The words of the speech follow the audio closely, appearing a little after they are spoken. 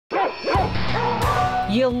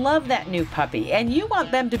You'll love that new puppy, and you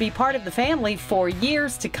want them to be part of the family for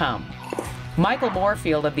years to come. Michael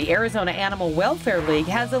Moorfield of the Arizona Animal Welfare League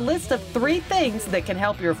has a list of 3 things that can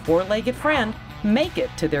help your four-legged friend make it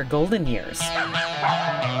to their golden years.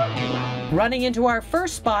 Running into our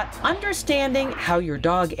first spot, understanding how your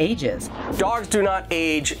dog ages. Dogs do not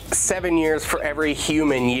age 7 years for every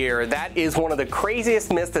human year. That is one of the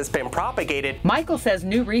craziest myths that's been propagated. Michael says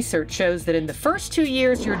new research shows that in the first 2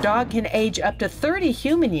 years, your dog can age up to 30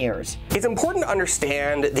 human years. It's important to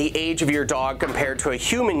understand the age of your dog compared to a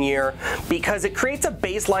human year because it creates a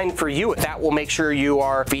baseline for you. That will make sure you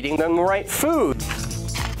are feeding them the right food,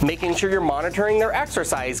 making sure you're monitoring their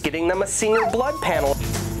exercise, getting them a senior blood panel.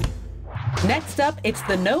 Next up, it's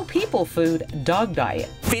the no people food dog diet.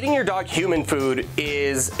 Feeding your dog human food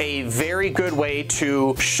is a very good way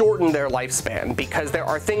to shorten their lifespan because there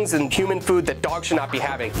are things in human food that dogs should not be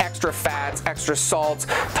having. Extra fats, extra salts,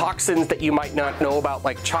 toxins that you might not know about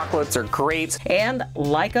like chocolates or grapes. And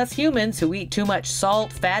like us humans who eat too much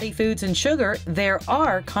salt, fatty foods, and sugar, there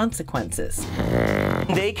are consequences.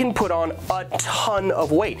 They can put on a ton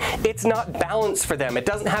of weight. It's not balanced for them. It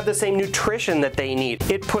doesn't have the same nutrition that they need.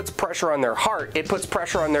 It puts pressure on their heart. It puts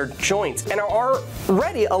pressure on their joints and are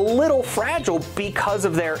already a little fragile because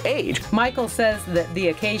of their age. Michael says that the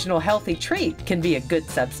occasional healthy treat can be a good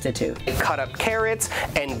substitute. Cut up carrots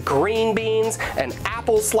and green beans and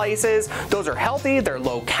apple slices. Those are healthy, they're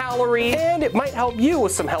low calorie, and it might help you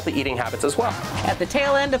with some healthy eating habits as well. At the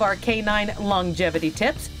tail end of our canine longevity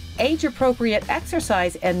tips, age-appropriate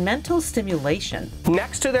exercise and mental stimulation.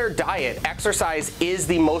 Next to their diet, exercise is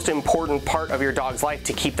the most important part of your dog's life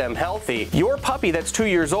to keep them healthy. Your puppy that's 2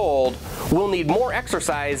 years old will need more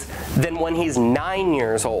exercise than when he's 9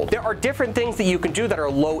 years old. There are different things that you can do that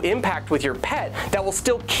are low impact with your pet that will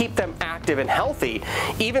still keep them active and healthy.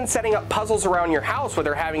 Even setting up puzzles around your house where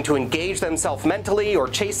they're having to engage themselves mentally or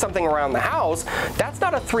chase something around the house, that's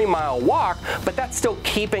not a 3-mile walk, but that's still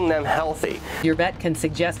keeping them healthy. Your vet can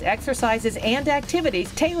suggest exercises and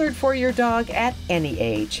activities tailored for your dog at any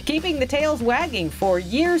age, keeping the tails wagging for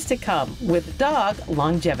years to come with dog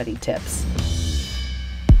longevity tips.